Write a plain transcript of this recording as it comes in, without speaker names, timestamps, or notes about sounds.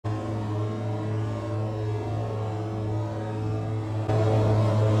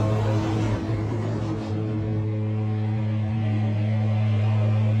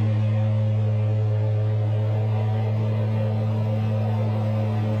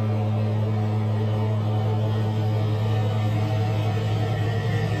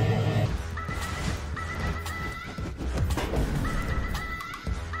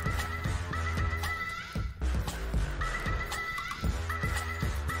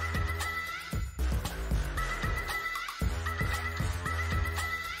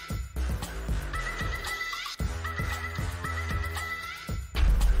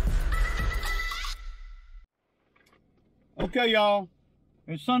Okay, y'all.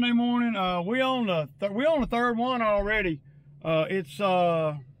 It's Sunday morning. We on the third one already. It's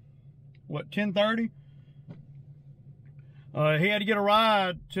what, 10:30? He had to get a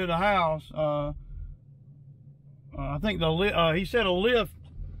ride to the house. I think he said a Lyft.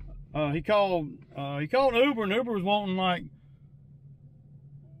 He called Uber, and Uber was wanting like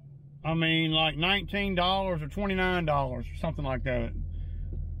 $19 or $29 or something like that.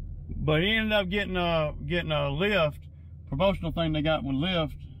 But he ended up getting a Lyft, promotional thing they got with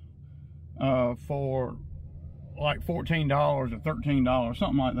Lyft, for like $14 or $13,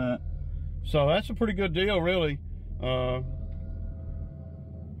 something like that. So that's a pretty good deal, really. You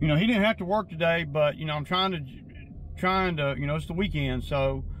know, he didn't have to work today, but you know, I'm trying to, you know, it's the weekend,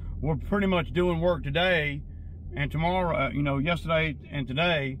 so we're pretty much doing work today and tomorrow, you know, yesterday and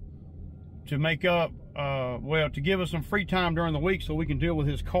today, to make up, well, to give us some free time during the week so we can deal with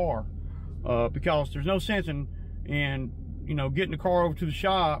his car, because there's no sense in you know, getting the car over to the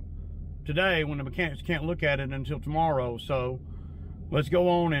shop today when the mechanics can't look at it until tomorrow. So let's go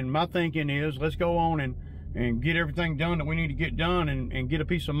on, and my thinking is let's go on and get everything done that we need to get done, and get a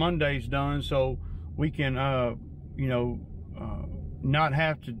piece of Mondays done so we can you know, not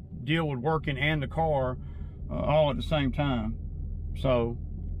have to deal with working and the car all at the same time. So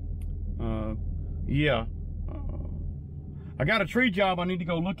yeah, I got a tree job I need to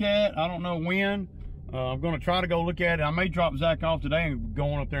go look at. I don't know when. I'm going to try to go look at it. I may drop Zach off today and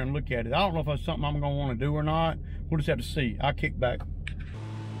go on up there and look at it. I don't know if that's something I'm going to want to do or not. We'll just have to see. I'll kick back.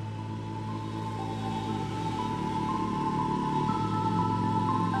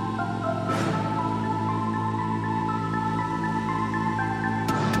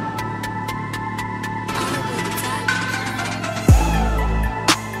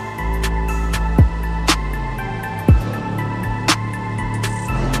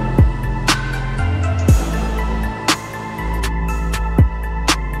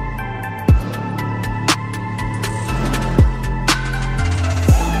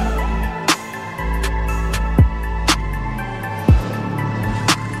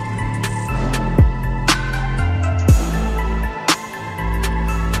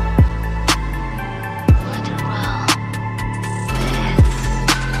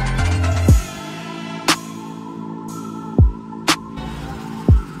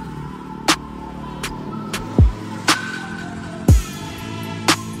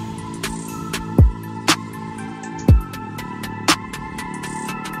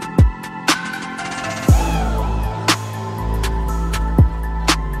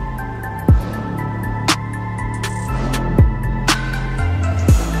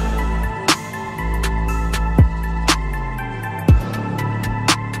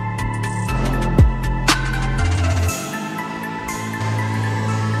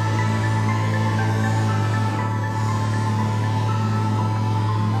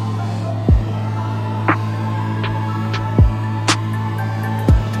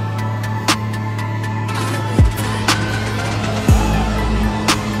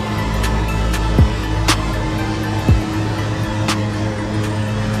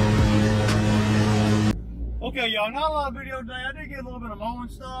 Okay, y'all, not a lot of video today. I did get a little bit of mowing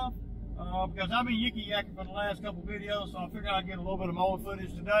stuff, because I've been yicky-yakking for the last couple videos, so I figured I'd get a little bit of mowing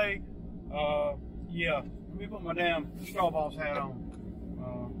footage today. Yeah, let me put my damn straw boss hat on.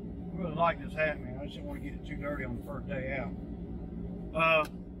 I really like this hat, man. I just didn't want to get it too dirty on the first day out.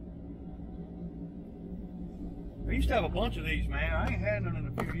 I used to have a bunch of these, man. I ain't had none in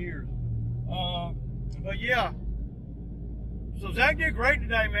a few years. But yeah, so Zach did great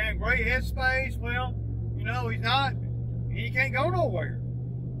today, man. Great headspace. Well, you know, he can't go nowhere.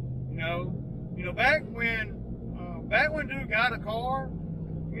 You know, back when dude got a car,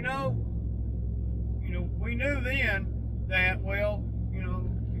 you know, we knew then that, well, you know,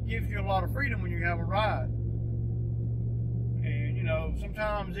 it gives you a lot of freedom when you have a ride. And, you know,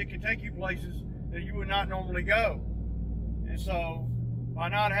 sometimes it can take you places that you would not normally go. And so, by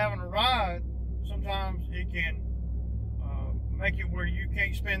not having a ride, sometimes it can make it where you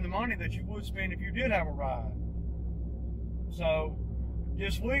can't spend the money that you would spend if you did have a ride. So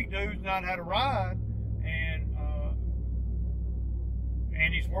this week, dude's not had a ride, and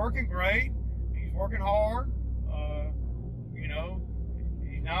he's working great. He's working hard. You know,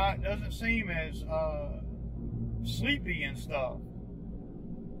 doesn't seem as sleepy and stuff.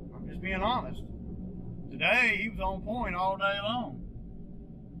 I'm just being honest. Today he was on point all day long.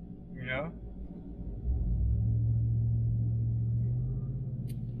 You know.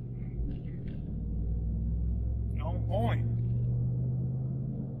 On point.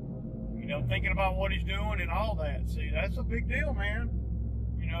 You know, thinking about what he's doing and all that. See, that's a big deal, man.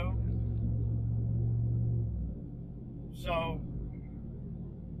 You know. So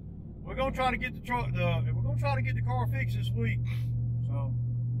we're gonna try to get the truck. We're gonna try to get the car fixed this week. So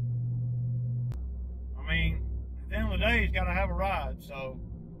I mean, at the end of the day, he's got to have a ride. So,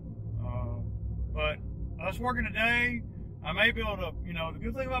 but us working today, I may be able to. You know, the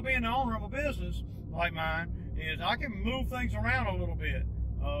good thing about being the owner of a business like mine is I can move things around a little bit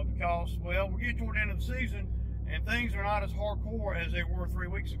because, well, we're getting toward the end of the season and things are not as hardcore as they were 3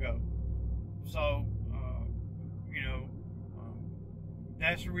 weeks ago. So, you know,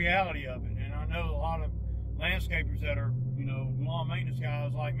 that's the reality of it. And I know a lot of landscapers that are, you know, lawn maintenance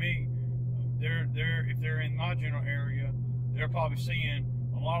guys like me, if they're in my general area, they're probably seeing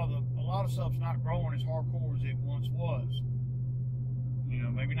a lot of stuff's not growing as hardcore as it once was. You know,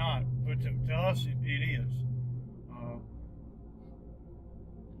 maybe not, but to us it is.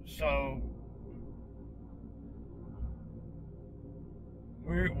 So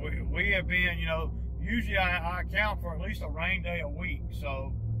we have been, you know, usually I account for at least a rain day a week.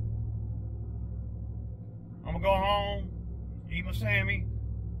 So I'm gonna go home, eat my Sammy,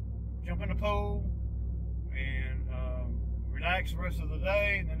 jump in the pool, and relax the rest of the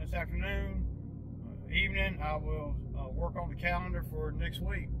day. And then this afternoon, evening, I will work on the calendar for next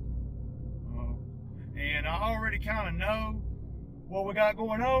week. And I already kind of know what we got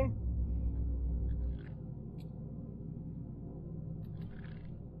going on.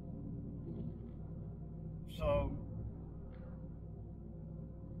 So,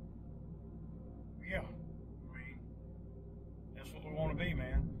 yeah, I mean, that's what we want to be,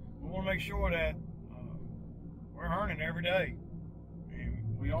 man. We want to make sure that we're earning every day,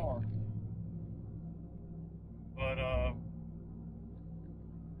 and we are. But,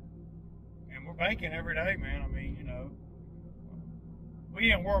 and we're banking every day, man. I mean, you know, we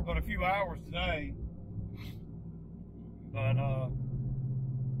didn't work but a few hours today, but,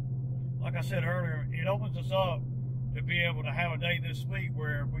 like I said earlier, it opens us up to be able to have a day this week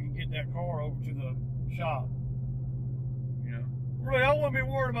where we can get that car over to the shop. You know, really, I wouldn't be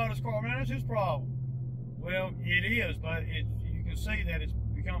worried about his car, man. That's his problem. Well, it is, but you can see that it's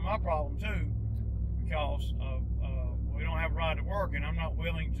become my problem too, because we don't have a ride to work, and I'm not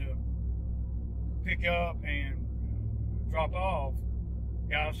willing to pick up and drop off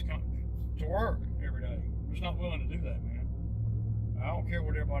guys to come to work every day. I'm just not willing to do that, man. I don't care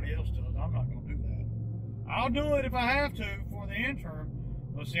what everybody else does. I'm not going to do that. I'll do it if I have to for the interim.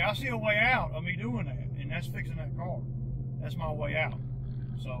 But see, I see a way out of me doing that, and that's fixing that car. That's my way out.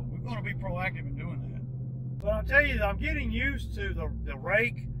 So we're going to be proactive in doing that. But I'll tell you, I'm getting used to the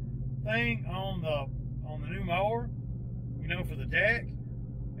rake thing on the new mower, you know, for the deck,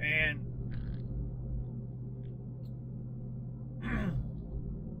 and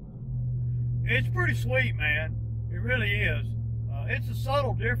it's pretty sweet, man. It really is. It's a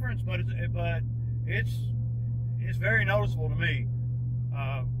subtle difference, but it's very noticeable to me.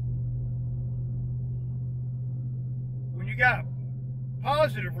 When you got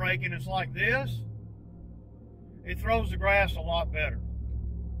positive raking, it's like this. It throws the grass a lot better.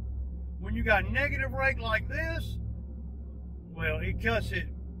 When you got negative rake like this, well, it cuts it.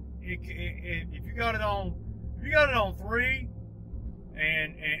 If you got it on 3,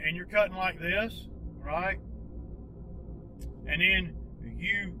 and you're cutting like this, right? And then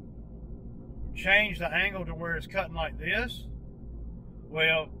you change the angle to where it's cutting like this.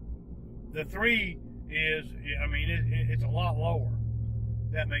 Well, the 3 is, I mean, it's a lot lower.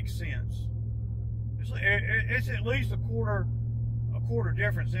 That makes sense. It's at least a quarter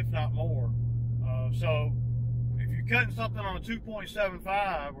difference, if not more. So if you're cutting something on a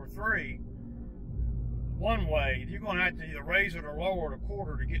 2.75 or 3 one way, you're going to have to either raise it or lower it a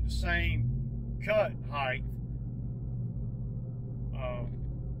quarter to get the same cut height.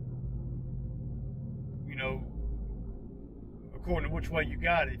 You know, according to which way you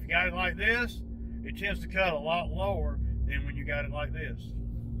got it. If you got it like this, it tends to cut a lot lower than when you got it like this.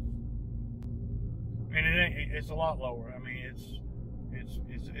 And it's a lot lower. I mean, it's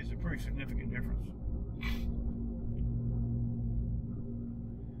a pretty significant difference.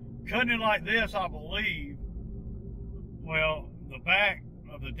 Cutting it like this, I believe, well, the back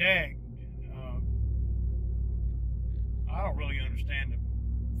of the deck, I don't really understand the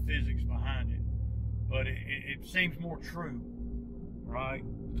physics behind it, but it seems more true, right?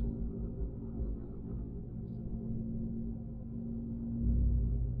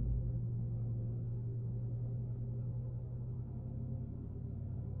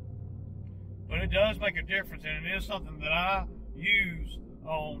 But it does make a difference, and it is something that I use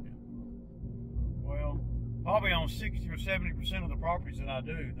on, well, probably on 60 or 70% of the properties that I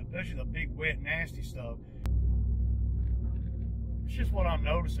do, especially the big, wet, nasty stuff. It's just what I'm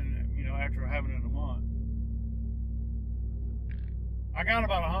noticing, you know, after having it a month. I got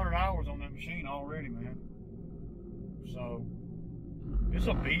about 100 hours on that machine already, man. So it's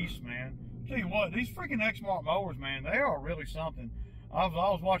a beast, man. Tell you what, these freaking X-Mark mowers, man, they are really something. I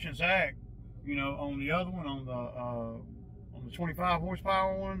was watching Zach, you know, on the other one, on the 25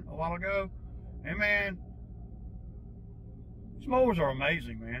 horsepower one a while ago, and man, these mowers are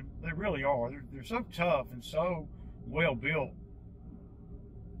amazing, man. They really are. They're so tough and so well built,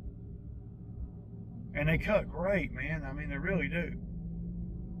 and they cut great, man. I mean, they really do.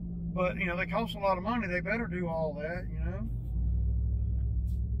 But you know, they cost a lot of money. They better do all that, you know.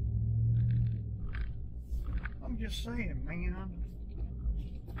 I'm just saying, man.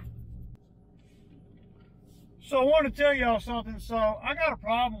 So I want to tell y'all something. So I got a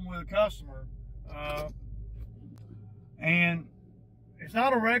problem with a customer, and it's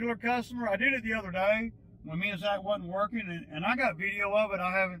not a regular customer. I did it the other day when me and Zach wasn't working, and I got video of it.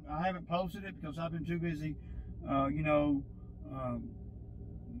 I haven't posted it because I've been too busy, you know,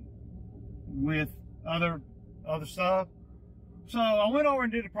 with other stuff. So I went over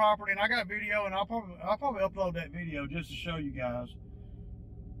and did the property, and I got video, and I'll probably upload that video just to show you guys.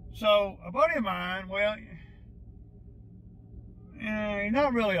 So a buddy of mine, well, he's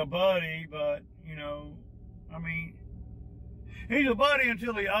not really a buddy, but you know, I mean, he's a buddy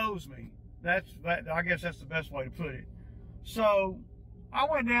until he owes me. I guess that's the best way to put it. So I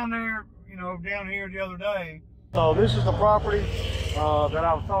went down there, you know, down here the other day. So this is the property that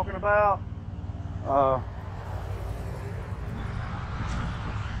I was talking about.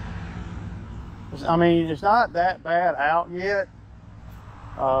 I mean, it's not that bad out yet,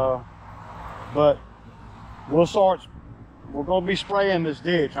 but we're going to be spraying this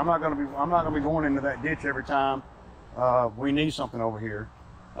ditch. I'm not going to be going into that ditch every time we need something over here.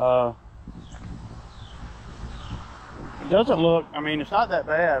 It doesn't look, I mean, it's not that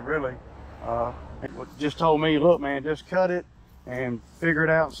bad, really. It just told me, look, man, just cut it and figure it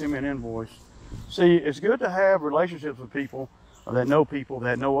out and send me an invoice. See, it's good to have relationships with people that know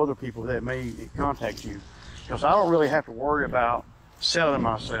other people that may contact you, because I don't really have to worry about selling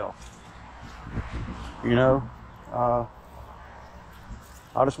myself. You know, I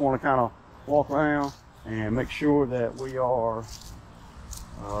just want to kind of walk around and make sure that we are,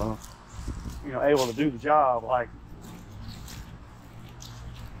 you know, able to do the job. Like,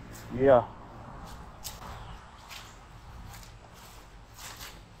 yeah.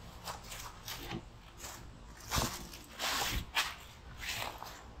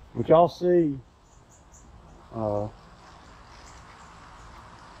 But y'all see, it's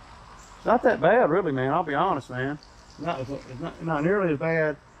not that bad, really, man. I'll be honest, man. It's not nearly as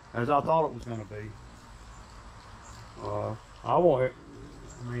bad as I thought it was going to be. I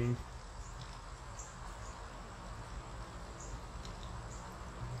mean,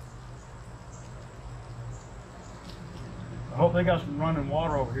 I hope they got some running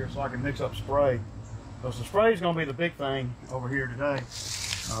water over here so I can mix up spray. Because the spray is going to be the big thing over here today.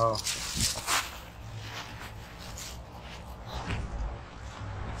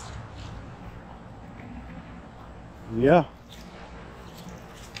 Yeah.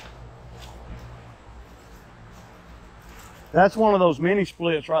 That's one of those mini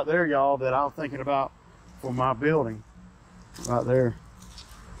splits right there, y'all, that I was thinking about for my building. Right there.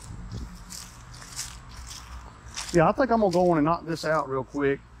 Yeah, I think I'm gonna go in and knock this out real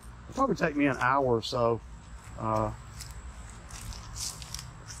quick. It'll probably take me an hour or so. How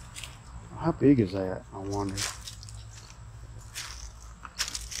big is that, I wonder?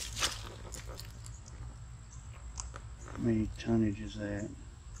 How many tonnage is that?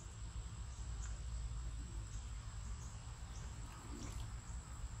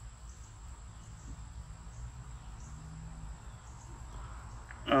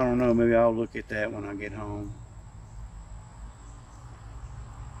 I don't know, maybe I'll look at that when I get home.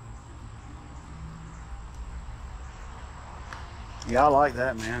 Yeah, I like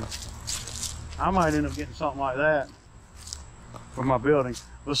that, man. I might end up getting something like that for my building.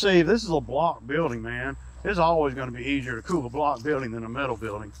 But see, if this is a block building, man, it's always going to be easier to cool a block building than a metal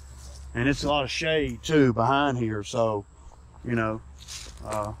building. And it's a lot of shade too behind here, so, you know,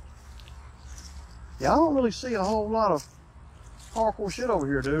 yeah, I don't really see a whole lot of hardcore shit over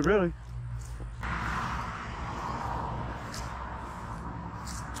here, dude, really.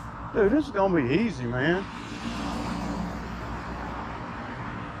 Dude, this is gonna be easy, man.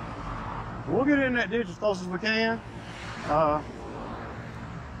 We'll get in that ditch as close as we can.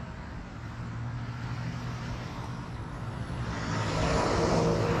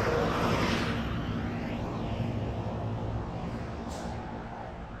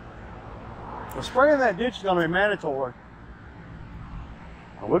 The spraying that ditch is gonna be mandatory.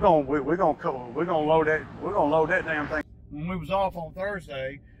 We're gonna load that damn thing. when we was off on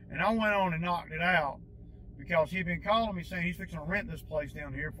Thursday, and I went on and knocked it out because he'd been calling me saying he's fixing to rent this place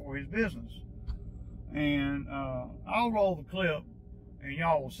down here for his business. And I'll roll the clip and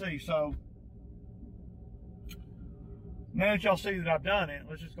y'all will see. So now that y'all see that I've done it,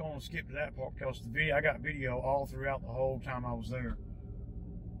 let's just go on and skip to that part because the video, I got video all throughout the whole time I was there.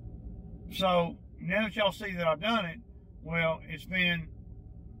 So now that y'all see that I've done it, well, it's been,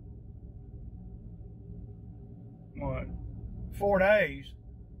 what, 4 days,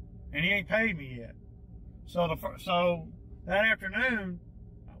 and he ain't paid me yet. So so that afternoon,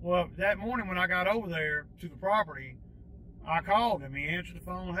 well, that morning when I got over there to the property, I called him. He answered the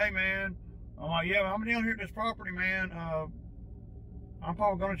phone. Hey, man. I'm like, yeah, I'm down here at this property, man. I'm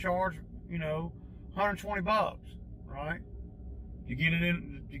probably going to charge, you know, $120, right? To get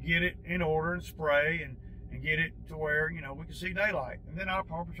it in order and spray and get it to where, you know, we can see daylight. And then I'll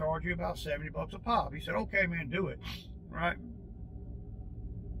probably charge you about $70 a pop. He said, okay, man, do it, right?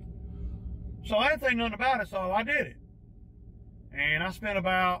 So I didn't think nothing about it, so I did it. And I spent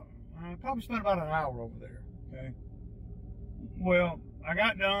probably spent about an hour over there, okay? Well, I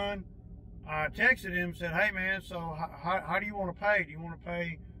got done. I texted him and said, hey, man, so how do you want to pay? Do you want to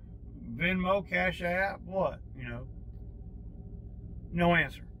pay Venmo, Cash App, what, you know? No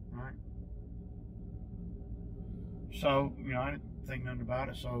answer, right? So, you know, I didn't think nothing about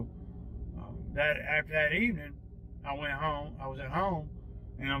it. So after that evening, I went home. I was at home,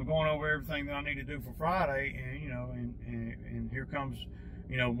 and I'm going over everything that I need to do for Friday, and, you know, and here comes,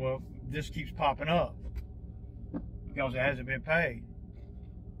 you know, well, this keeps popping up because it hasn't been paid.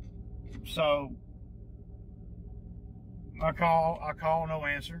 So I call, no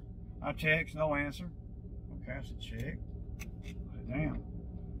answer. I text, no answer. Okay, I said, check. Damn,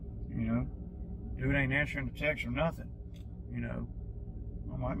 you know, dude ain't answering the text or nothing, you know.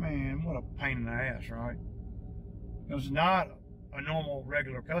 I'm like, man, what a pain in the ass, right? Because it's not a normal,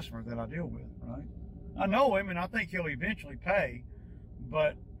 regular customer that I deal with, right? I know him, and I think he'll eventually pay,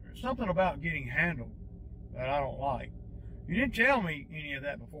 but there's something about getting handled that I don't like. You didn't tell me any of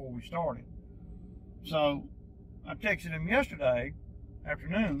that before we started. So I texted him yesterday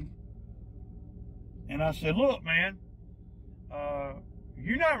afternoon, and I said, look, man,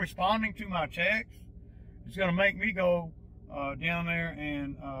 you're not responding to my text. It's going to make me go down there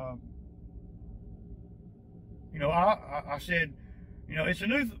and, you know, I said, you know, it's a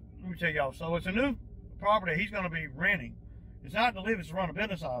new, let me tell y'all, so it's a new property he's going to be renting. It's not to live, it's to run a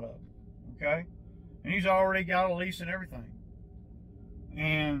business out of, okay? And he's already got a lease and everything.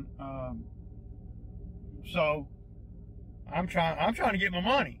 And so I'm trying to get my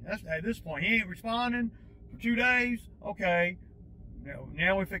money. That's at this point. He ain't responding for 2 days. Okay.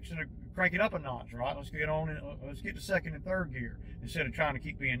 Now we're fixing to crank it up a notch, right? Let's get on it. Let's get to second and third gear instead of trying to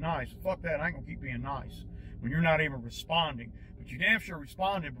keep being nice. Fuck that. I ain't gonna keep being nice when you're not even responding. But you damn sure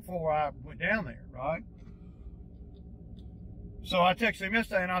responded before I went down there, right? So I texted him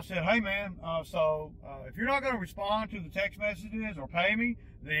yesterday and I said, hey man, if you're not going to respond to the text messages or pay me,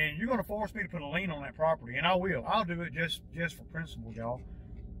 then you're going to force me to put a lien on that property. And I will. I'll do it just for principle, y'all.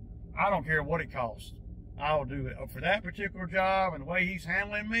 I don't care what it costs. I'll do it. For that particular job and the way he's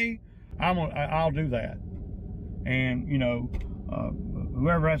handling me, I'll do that. And, you know,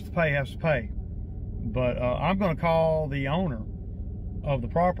 whoever has to pay. But I'm going to call the owner of the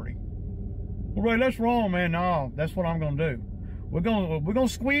property. Well, Ray, that's wrong, man. No, that's what I'm going to do. We're gonna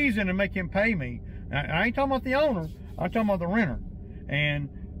squeeze in and make him pay me. I ain't talking about the owner. I'm talking about the renter. And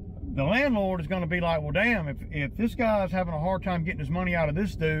the landlord is going to be like, well, damn, if this guy's having a hard time getting his money out of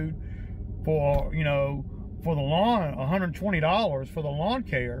this dude for, you know, for the lawn, $120 for the lawn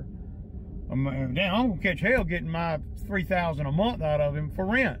care, damn, I'm gonna catch hell getting my $3,000 a month out of him for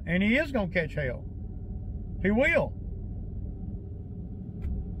rent. And he is gonna catch hell. He will.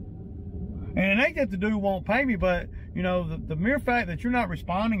 And it ain't that the dude won't pay me, but, you know, the mere fact that you're not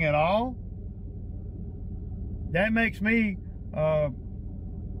responding at all, that makes me, well,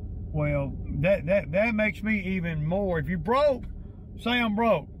 that makes me even more. If you broke, say I'm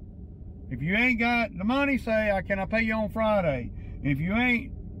broke. If you ain't got the money, say, can I pay you on Friday? If you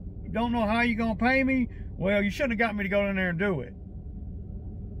don't know how you're going to pay me, well, you shouldn't have got me to go in there and do it.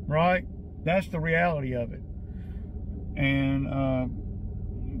 Right? That's the reality of it. And,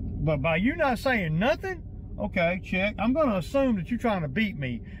 but by you not saying nothing, okay, check. I'm going to assume that you're trying to beat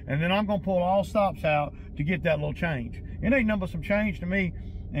me, and then I'm going to pull all stops out to get that little change. It ain't nothing but some change to me,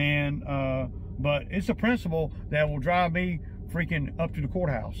 and but it's a principle that will drive me freaking up to the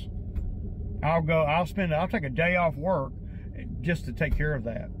courthouse. I'll take a day off work just to take care of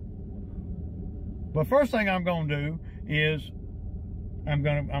that. But first thing I'm going to do is I'm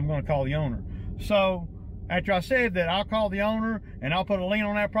going to call the owner. So after I said that I'll call the owner and I'll put a lien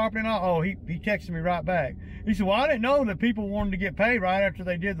on that property and all, oh, he texted me right back. He said, well, I didn't know that people wanted to get paid right after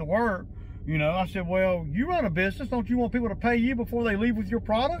they did the work. You know, I said, well, you run a business. Don't you want people to pay you before they leave with your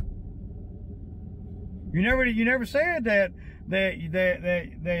product? You never said that,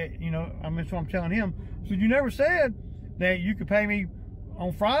 you know, I mean, that's what I'm telling him. So you never said that you could pay me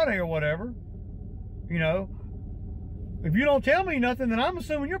on Friday or whatever. You know, if you don't tell me nothing, then I'm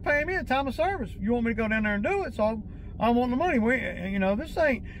assuming you're paying me at time of service. You want me to go down there and do it, so I want the money. You know, this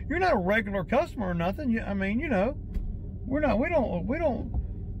ain't, you're not a regular customer or nothing. I mean, you know, we don't,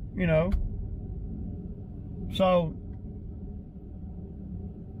 you know. So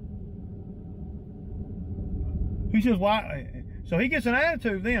he says, why? So he gets an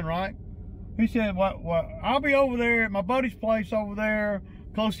attitude then, right? He said, well, I'll be over there at my buddy's place over there,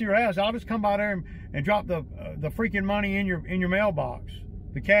 close to your house. I'll just come by there and drop the freaking money in your mailbox,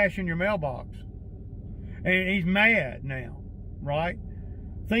 the cash in your mailbox. And he's mad now, right?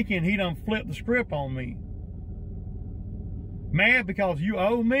 Thinking he done flipped the script on me. Mad because you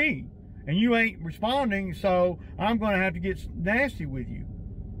owe me and you ain't responding, so I'm going to have to get nasty with you,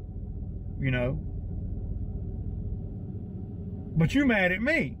 you know. But you mad at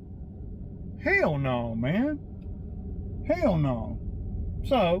me. Hell no, man. Hell no.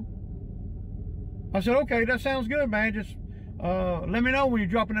 So I said, okay, that sounds good, man. Just let me know when you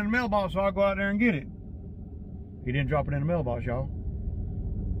drop it in the mailbox so I'll go out there and get it. He didn't drop it in the mailbox, y'all.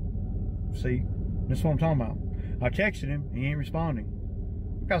 See, this is what I'm talking about. I texted him, he ain't responding.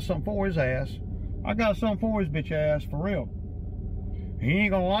 I got something for his ass. I got something for his bitch ass, for real. He ain't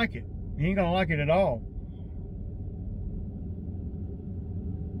gonna like it. He ain't gonna like it at all.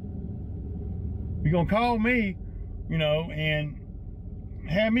 You're gonna call me, you know, and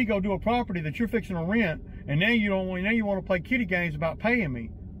have me go do a property that you're fixing to rent, and now you want to play kitty games about paying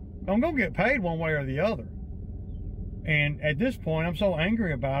me. I'm gonna get paid one way or the other. And at this point, I'm so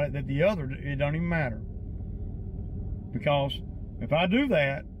angry about it that it don't even matter. Because if I do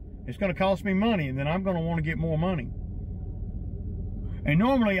that, it's gonna cost me money, and then I'm gonna want to get more money. And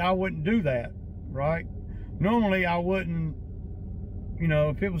normally I wouldn't do that, right? Normally I wouldn't, you know,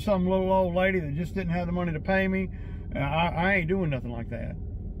 if it was some little old lady that just didn't have the money to pay me, I ain't doing nothing like that.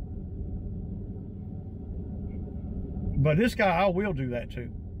 But this guy, I will do that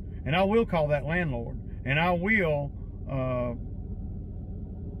too. And I will call that landlord. And I will,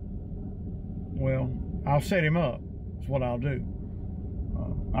 well, I'll set him up. That's what I'll do.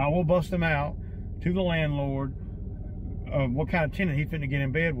 I will bust him out to the landlord of what kind of tenant he finna get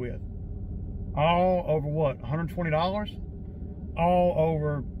in bed with. All over what, $120? All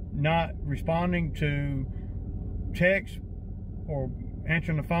over not responding to text or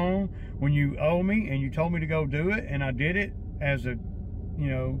answering the phone when you owe me and you told me to go do it, and I did it as a, you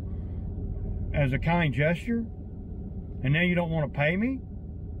know, as a kind gesture, and now you don't want to pay me?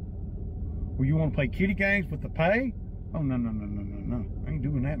 Or you want to play kitty games with the pay? Oh, no. I ain't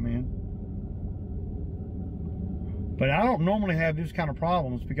doing that, man. But I don't normally have this kind of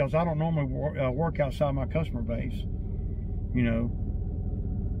problems because I don't normally work outside my customer base, you know.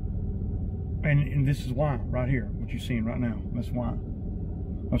 And this is why, right here, what you're seeing right now. That's why.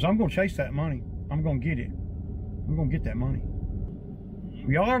 So I'm going to chase that money. I'm going to get it. I'm going to get that money.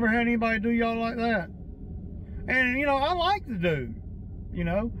 Y'all ever had anybody do y'all like that? And, you know, I like the dude, you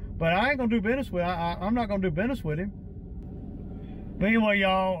know, but I ain't going to do business with him. I'm not going to do business with him. But anyway,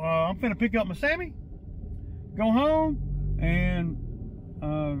 y'all, I'm finna pick up my Sammy, go home, and,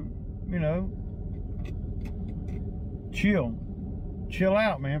 you know, chill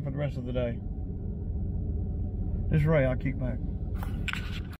out, man, for the rest of the day. This is Ray. I'll kick back.